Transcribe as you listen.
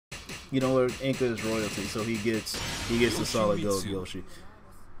You know what? Inca is royalty, so he gets the solid gold Yoshi.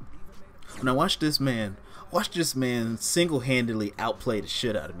 Now watch this man. Watch this man single-handedly outplay the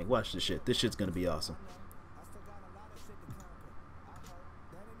shit out of me. Watch this shit. This shit's gonna be awesome.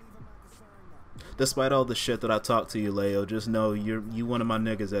 Despite all the shit that I talk to you, Leo, just know you one of my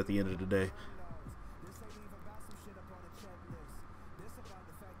niggas at the end of the day.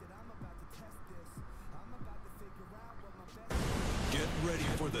 Get ready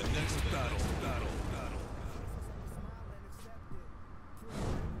for the next battle.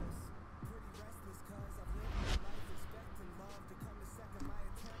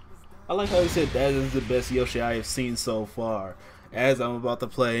 I like how he said that is the best Yoshi I have seen so far. As I'm about to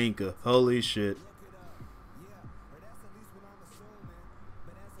play Inca. Holy shit.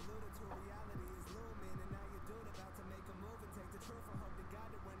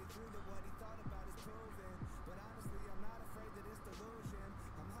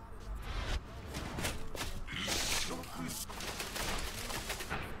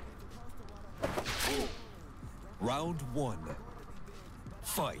 Round 1.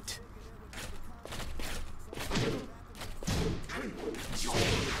 Fight.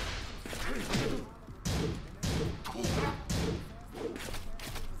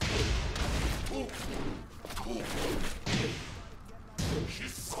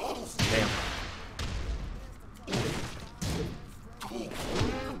 Damn.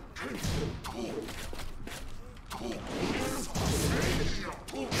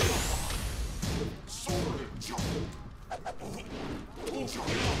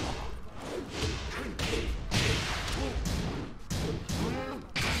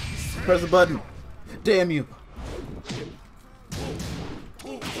 Press the button. Damn you.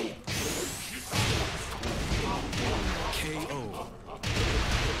 KO.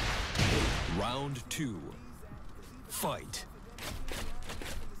 Round 2. Fight.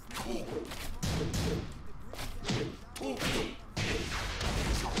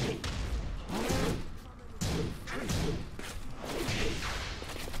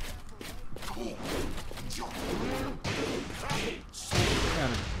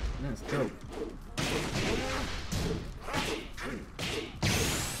 That's dope.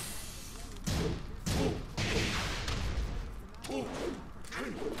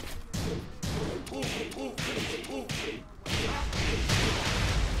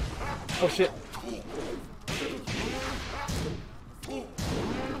 Oh shit.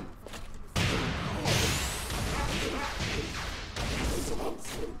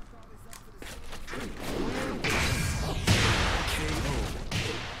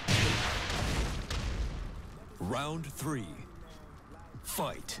 Round 3.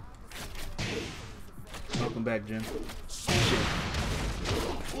 Fight. Welcome back, Jim. I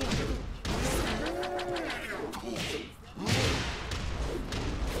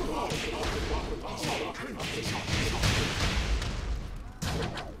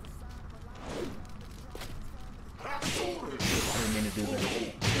didn't mean to do that.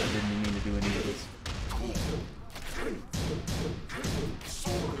 I didn't mean to do any of this.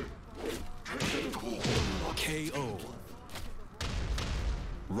 KO.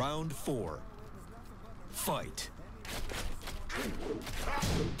 Round 4. Fight.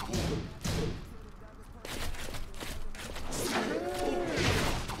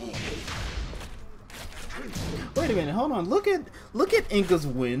 Wait a minute, hold on. Look at Inca's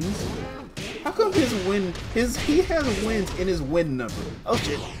wins. How come he has wins in his win number? Oh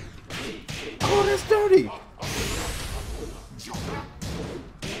shit. Oh, that's dirty.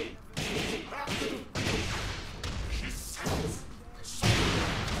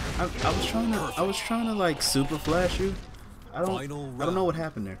 I was trying to like super flash you. I don't know what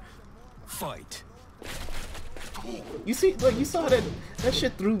happened there. Fight. You see, like you saw that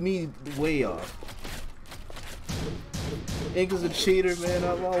shit threw me way off. Inca's a cheater, man.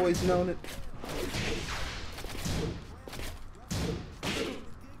 I've always known it.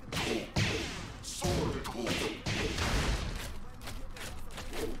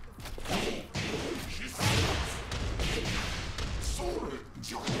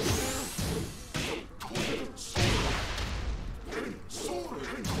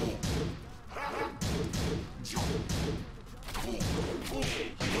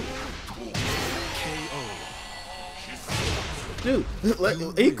 Dude, like,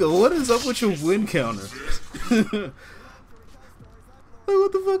 Inca, what is up with your win counter? Like,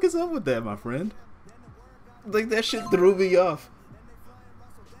 what the fuck is up with that, my friend? Like, that shit threw me off.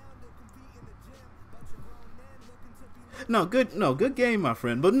 No, good game, my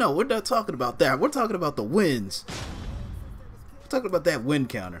friend. But no, we're not talking about that. We're talking about the wins. We're talking about that win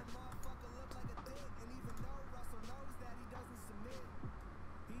counter.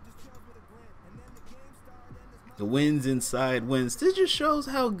 The wins inside wins. This just shows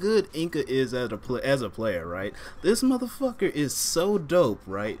how good Inca is as a player, right? This motherfucker is so dope,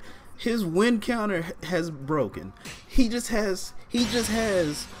 right? His win counter has broken. He just has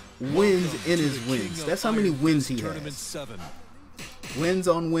wins in his wins. That's how many wins he has. Wins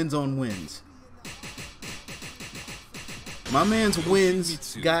on wins on wins. My man's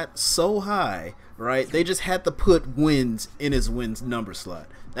wins got so high, right? They just had to put wins in his wins number slot.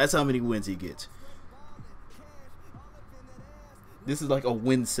 That's how many wins he gets. This is like a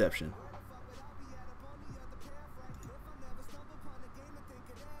winception.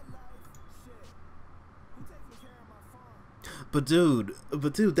 But dude,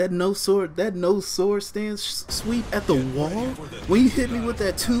 that no sword stance sweep at the wall. When you hit me with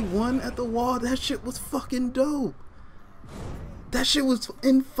that 2-1 at the wall, that shit was fucking dope. That shit was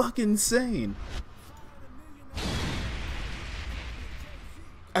fucking insane.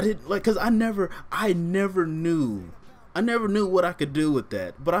 I didn't like, cause I never knew what I could do with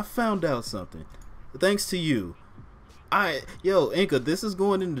that, but I found out something. Thanks to you. Yo, Inca, this is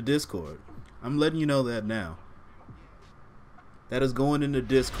going into Discord. I'm letting you know that now. That is going into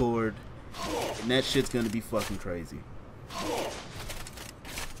Discord, and that shit's gonna be fucking crazy.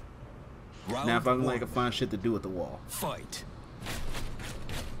 Now, if I can find shit to do with the wall. Fight.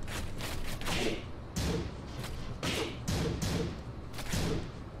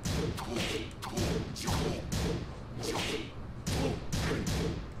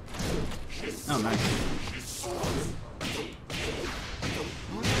 Oh, nice.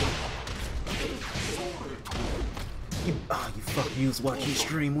 You fuck, you was watching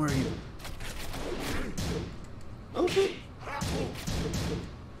stream, were you? Oh shit.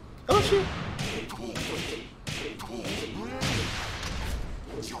 Oh shit.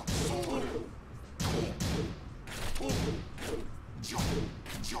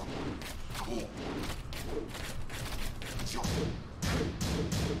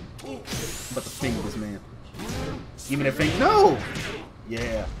 I'm about to finger this man. Give me that finger. No!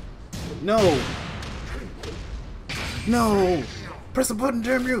 Yeah. No! No! Press the button,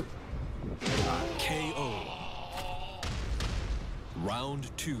 damn you! KO. Round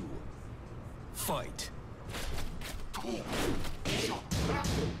 2. Fight.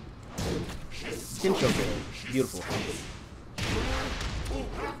 Skin choker. Beautiful.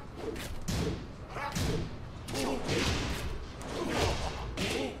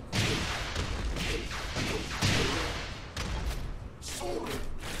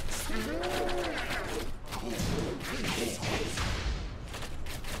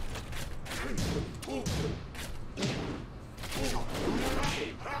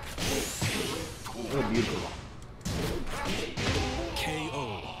 Oh, beautiful.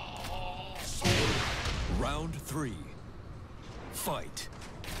 KO. Round 3. Fight.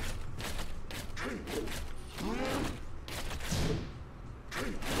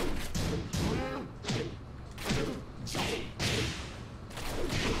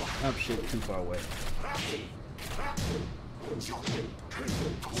 Oh shit, too far away.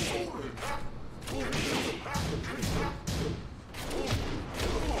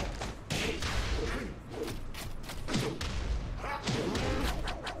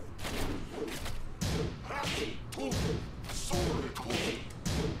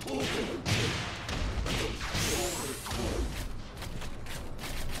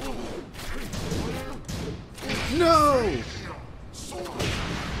 No!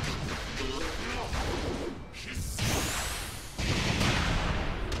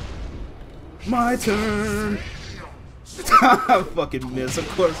 My turn! I fucking miss. Of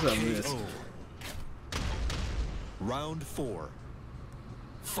course I miss. Round 4.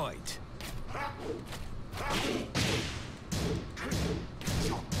 Fight.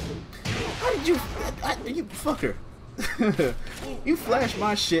 How did you fucker? You flashed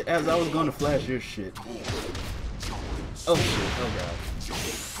my shit as I was gonna flash your shit. Oh shit, oh god.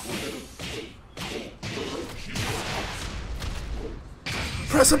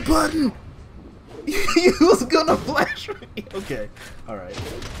 Press a button! You was gonna flash me! Okay, alright.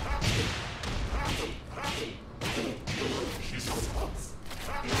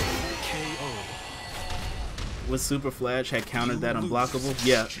 Would Super Flash had countered that unblockable?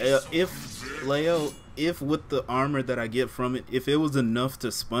 Yeah, if with the armor that I get from it, if it was enough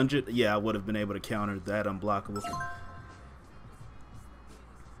to sponge it, yeah, I would have been able to counter that unblockable.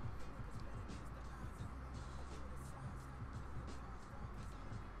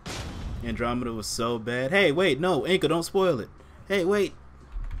 Andromeda was so bad. Hey, wait, no, Inca, don't spoil it. Hey, wait.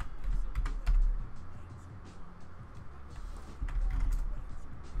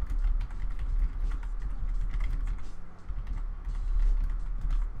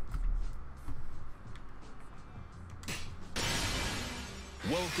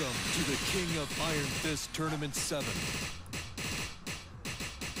 Welcome to the King of Iron Fist Tournament 7.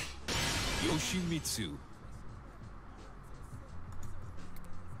 Yoshimitsu.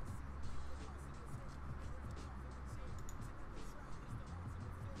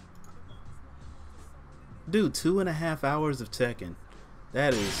 Dude, 2.5 hours of Tekken.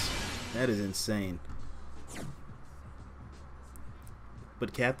 That is insane.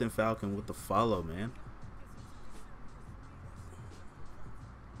 But Captain Falcon with the follow, man.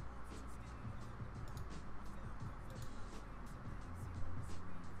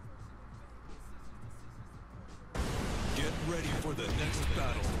 Get ready for the next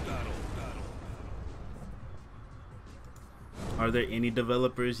battle. Are there any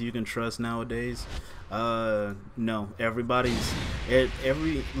developers you can trust nowadays? No. Every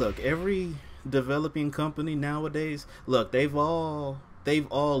developing company nowadays, look, they've all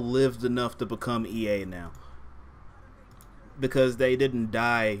lived enough to become EA now. Because they didn't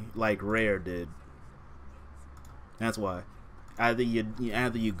die like Rare did. That's why. Either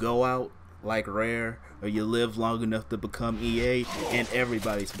you go out like Rare, or you live long enough to become EA, and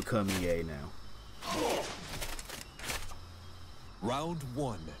everybody's become EA now. Round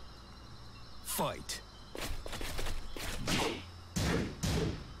 1. Fight.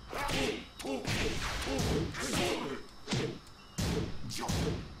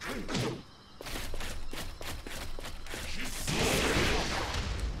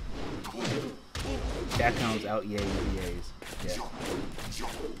 Capcom's out EA EAs. Yeah.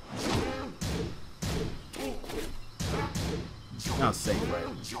 Not safe, right?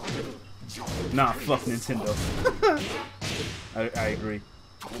 Nah, fuck Nintendo. I agree.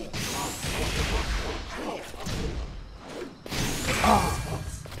 Oh.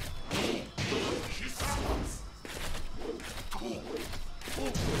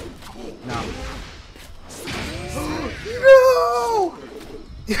 No. No!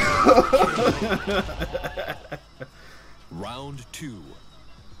 Round 2.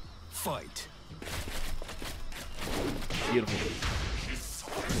 Fight. Beautiful.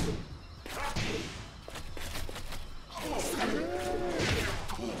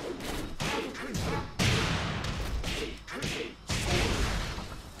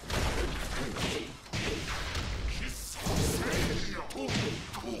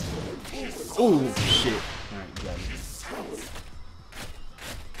 Oh shit. Alright, you got me.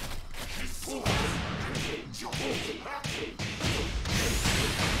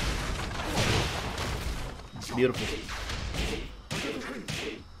 Beautiful.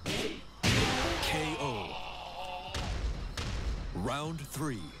 KO. Round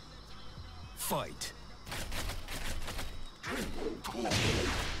 3. Fight.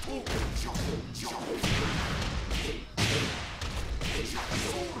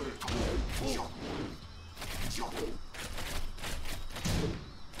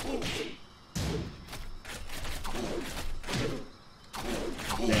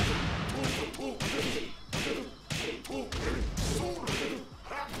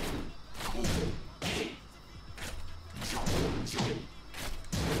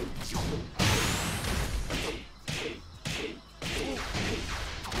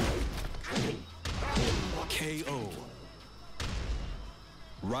 KO.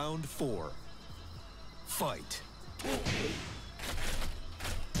 Round 4. Fight.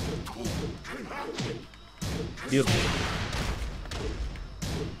 Beautiful.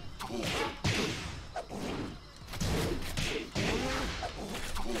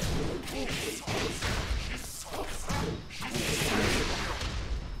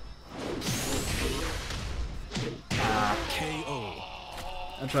 KO.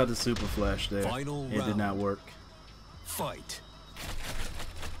 I tried the super flash there. Final it did not work. Fight.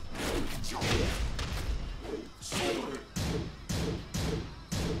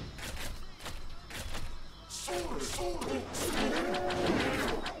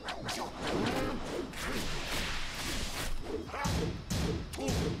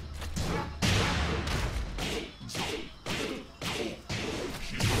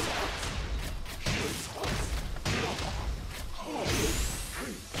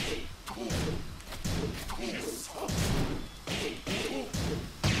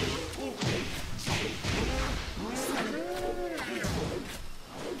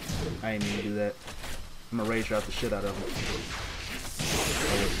 I ain't even do that. I'm gonna rage out the shit out of him.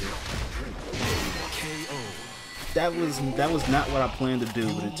 KO. That was not what I planned to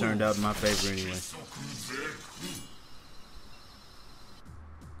do, but it turned out in my favor anyway.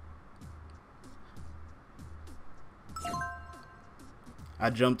 I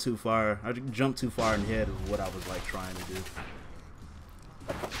jumped too far. I jumped too far ahead of what I was like trying to do.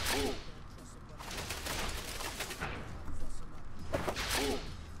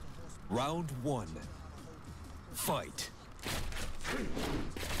 Round 1. Fight.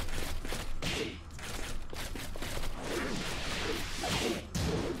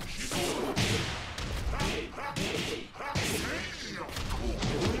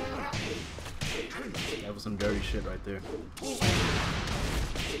 That was some dirty shit right there.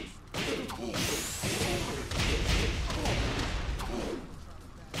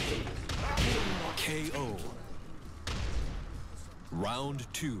 KO. Round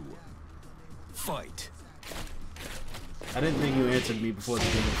 2. Fight. I didn't think you answered me before the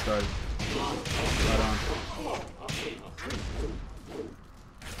game started. Right on.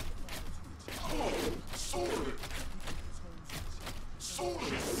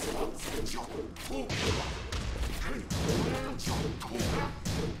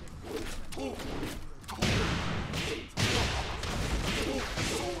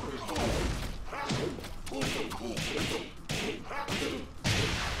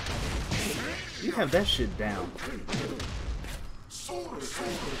 You have that shit down.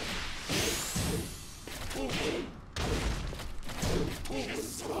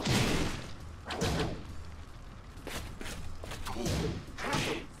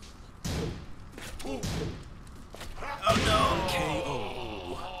 Oh no!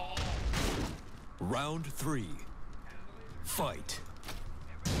 KO. Round 3. Fight.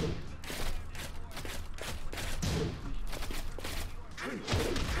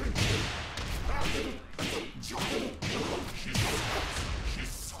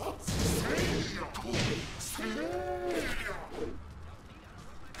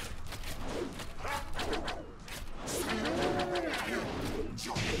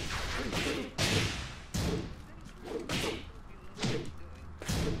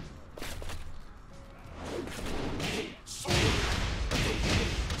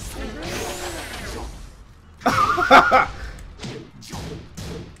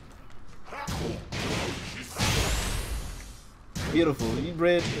 Beautiful.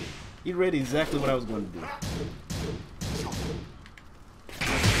 You read exactly what I was going to do.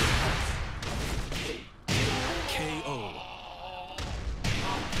 KO.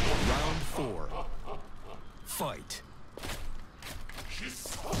 Round 4. Fight.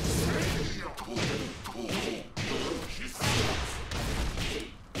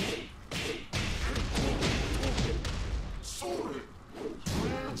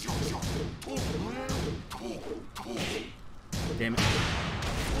 Damn it.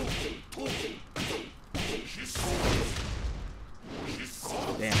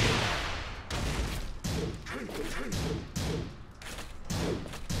 Damn.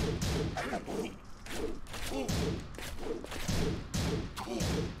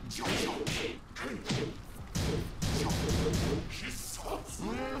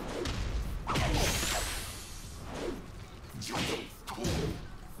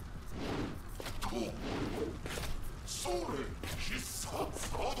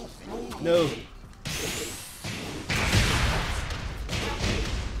 No.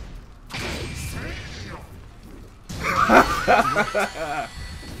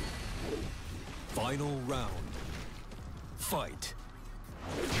 Final round. Fight.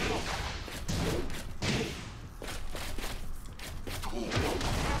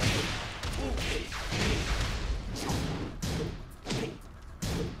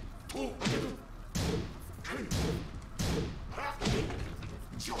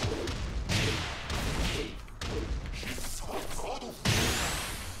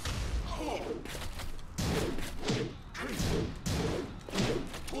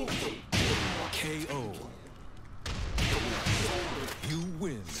 KO. You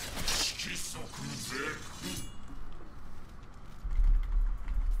win.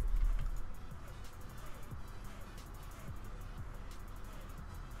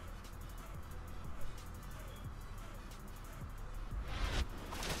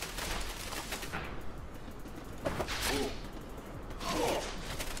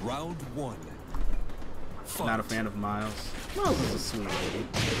 Round 1. Fight. Not a fan of Miles. Miles is a sweet lady.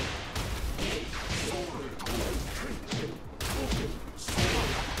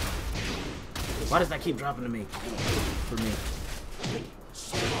 Why does that keep dropping to me? For me.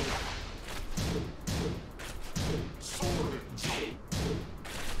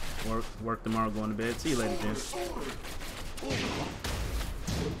 Work tomorrow, going to bed. See you later, Jen.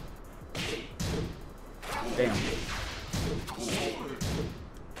 Damn.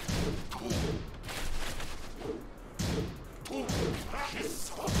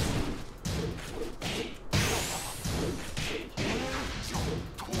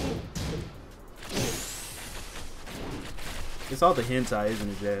 It's all the hentai, isn't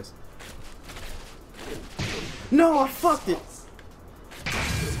it, Jazz? No, I fucked it!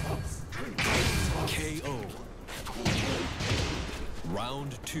 KO.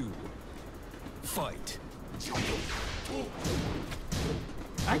 Round 2. Fight.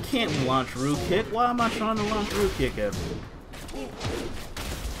 I can't launch root kick. Why am I trying to launch root kick at him?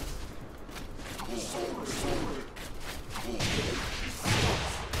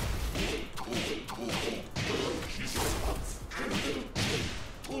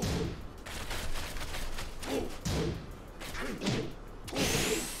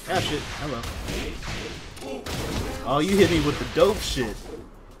 Ah, shit. Hello. Oh, you hit me with the dope shit.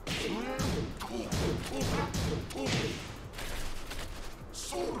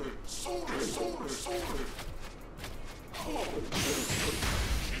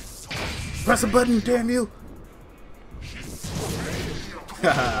 Press a button, damn you!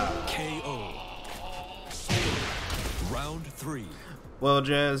 KO. Round 3. Well,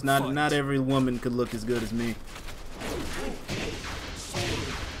 Jazz, not every woman could look as good as me.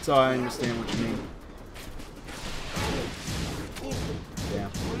 So I understand what you mean. Yeah.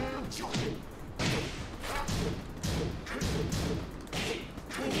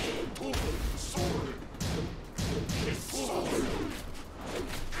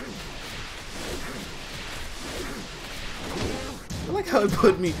 I like how it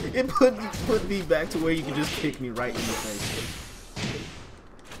put me. It put me back to where you could just kick me right in the face.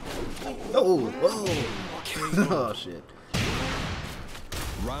 Oh, whoa! Oh shit!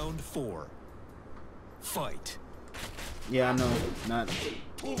 Round 4. Fight. Yeah, I know. Not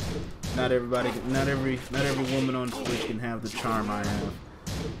everybody. Not every woman on Twitch can have the charm I have.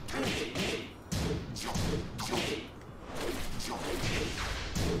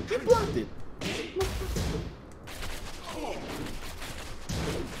 You blocked it.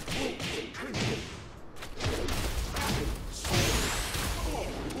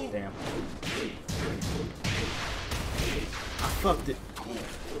 Damn. I fucked it.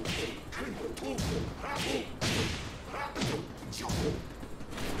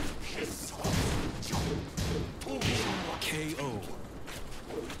 KO.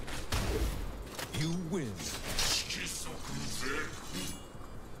 You win.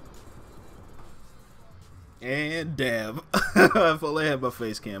 And dab. If only I had my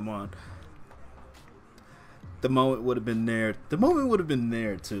face cam on. The moment would have been there. The moment would have been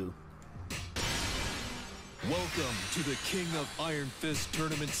there too. Welcome to the King of Iron Fist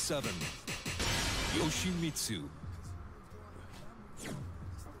Tournament 7, Yoshimitsu.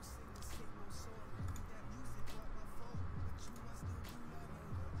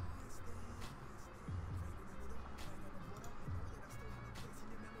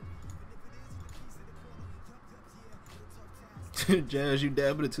 Jazz, you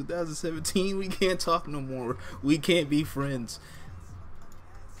dabbing in 2017. We can't talk no more. We can't be friends.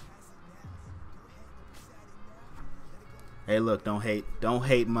 Hey, look, don't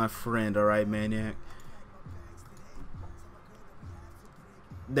hate my friend, all right, Maniac.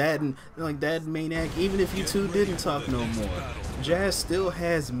 That Maniac. Even if you two didn't talk no more, Jazz still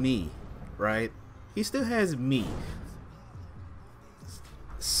has me, right? He still has me.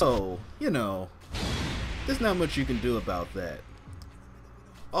 So, you know, there's not much you can do about that.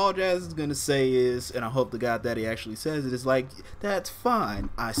 All Jazz is gonna say is, and I hope to God that he actually says it, is like, that's fine.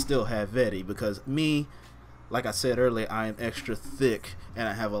 I still have Eddie, because me, like I said earlier, I am extra thick and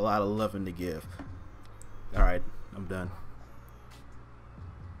I have a lot of loving to give. Alright, I'm done.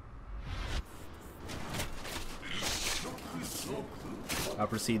 I'll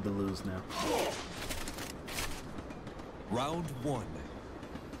proceed to lose now. Round 1.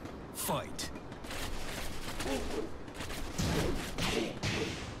 Fight.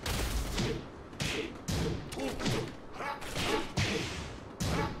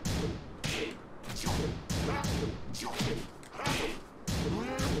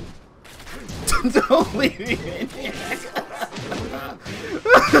 Don't leave me in here.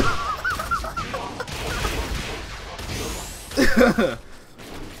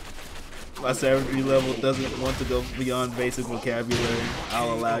 My savagery level doesn't want to go beyond basic vocabulary.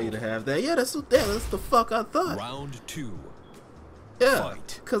 I'll allow you to have that. Yeah, that's the fuck I thought. Round 2. Yeah,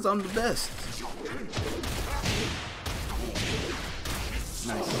 Fight. because I'm the best.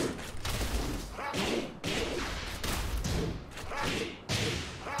 Nice.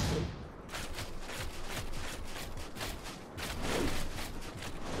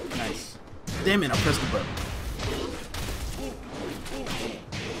 Nice. Damn it, I pressed the button.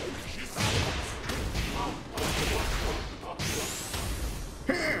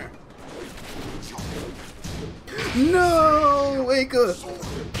 No, Inca.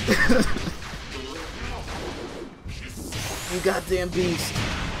 You goddamn beast.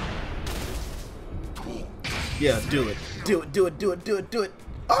 Yeah, do it. Do it, do it, do it, do it, do it.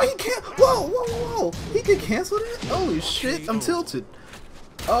 Oh, he can't. Whoa, whoa, whoa. He can cancel that? Holy shit, I'm tilted.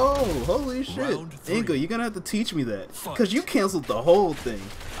 Oh, holy shit. Inca, you're gonna have to teach me that. Because you canceled the whole thing.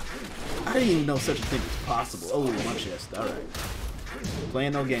 I didn't even know such a thing was possible. Oh, my chest. Alright.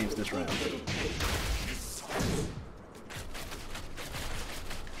 Playing no games this round.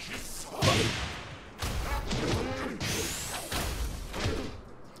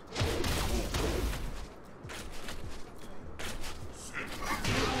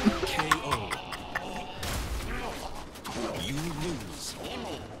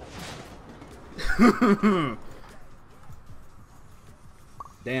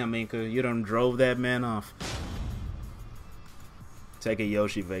 Damn, Inca, you done drove that man off. Take a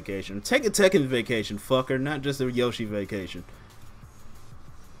Yoshi vacation. Take a Tekken vacation, fucker, not just a Yoshi vacation.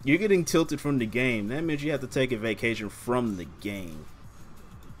 You're getting tilted from the game. That means you have to take a vacation from the game.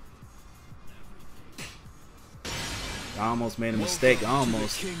 I almost made a mistake. I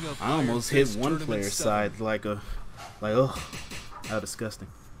almost hit one player's side oh, how disgusting.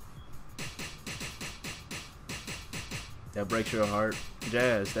 That breaks your heart.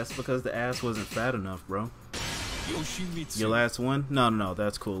 Jazz, that's because the ass wasn't fat enough, bro. Your last one? No,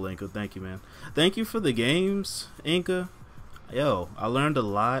 that's cool, Inca. Thank you, man. Thank you for the games, Inca. Yo, I learned a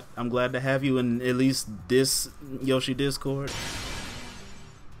lot. I'm glad to have you in at least this Yoshi Discord.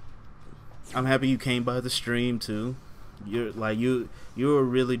 I'm happy you came by the stream too. You're a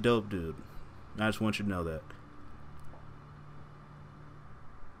really dope dude. I just want you to know that.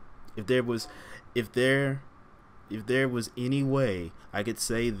 If there was any way I could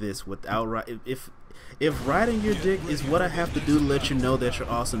say this without if riding your dick is what I have to do to let you know that you're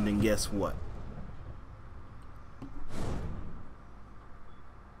awesome, then guess what?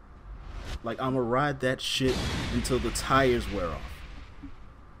 Like, I'ma ride that shit until the tires wear off.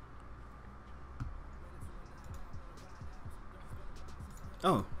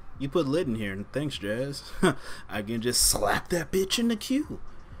 Oh, you put lid in here. Thanks, Jazz. I can just slap that bitch in the queue.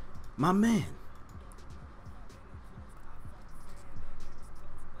 My man.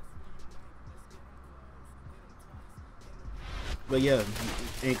 But yeah,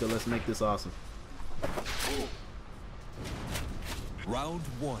 Inca, let's make this awesome. Round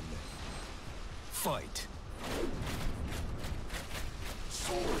one. Fight.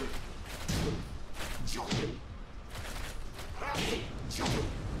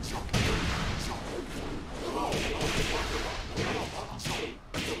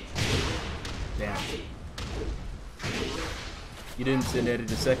 Damn. You didn't send that to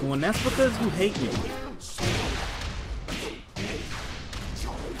the second one. That's because you hate me.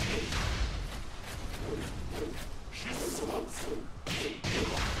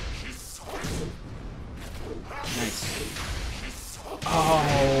 Nice.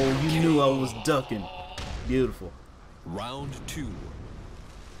 Oh, you knew I was ducking. Beautiful. Round two.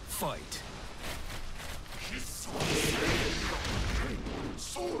 Fight.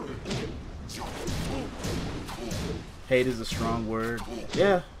 Hate is a strong word.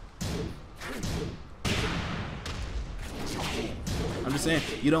 Yeah. I'm just saying,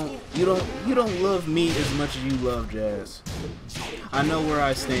 you don't love me as much as you love Jazz. I know where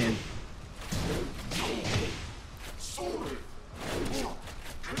I stand.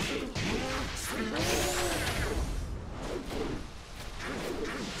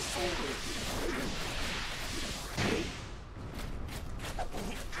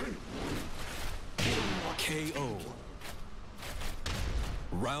 KO.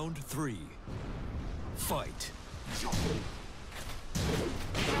 Round three. Fight.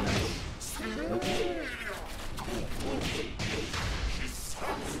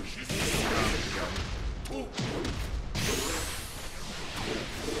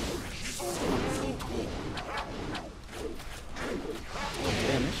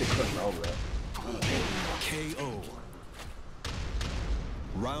 Damn, this shit crushed all that. KO.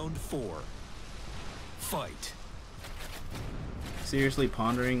 Round four. Fight. Seriously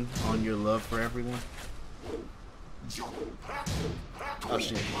pondering on your love for everyone? Oh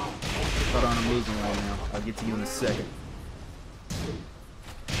shit. Hold on, I'm losing right now. I'll get to you in a second.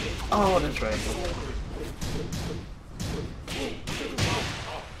 Oh, that's right.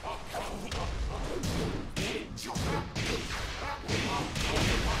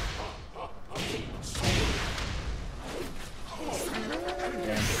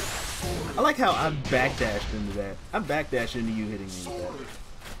 Damn. I like how I backdashed into that. I backdashed into you hitting me with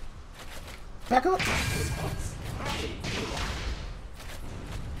that. Back up!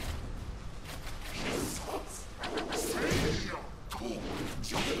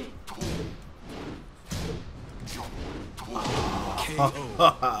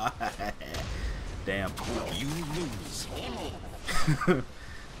 Damn. You lose.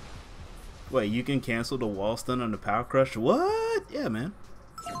 Wait, you can cancel the wall stun on the power crush? What? Yeah, man.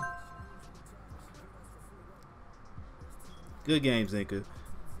 Good games, Inca.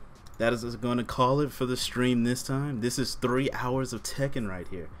 That is going to call it for the stream this time. This is 3 hours of Tekken right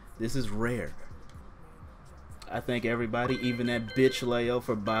here. This is rare. I thank everybody, even that bitch Leo,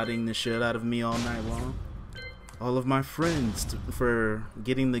 for botting the shit out of me all night long. All of my friends for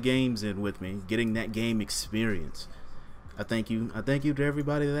getting the games in with me, getting that game experience. I thank you to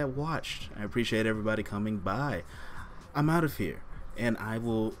everybody that watched. I appreciate everybody coming by. I'm out of here, and I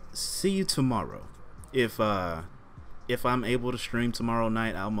will see you tomorrow. If I'm able to stream tomorrow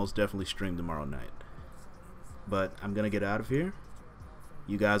night, I'll most definitely stream tomorrow night. But I'm gonna get out of here.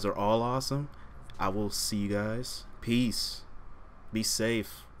 You guys are all awesome. I will see you guys. Peace. Be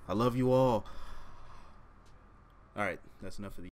safe. I love you all. Alright, that's enough of the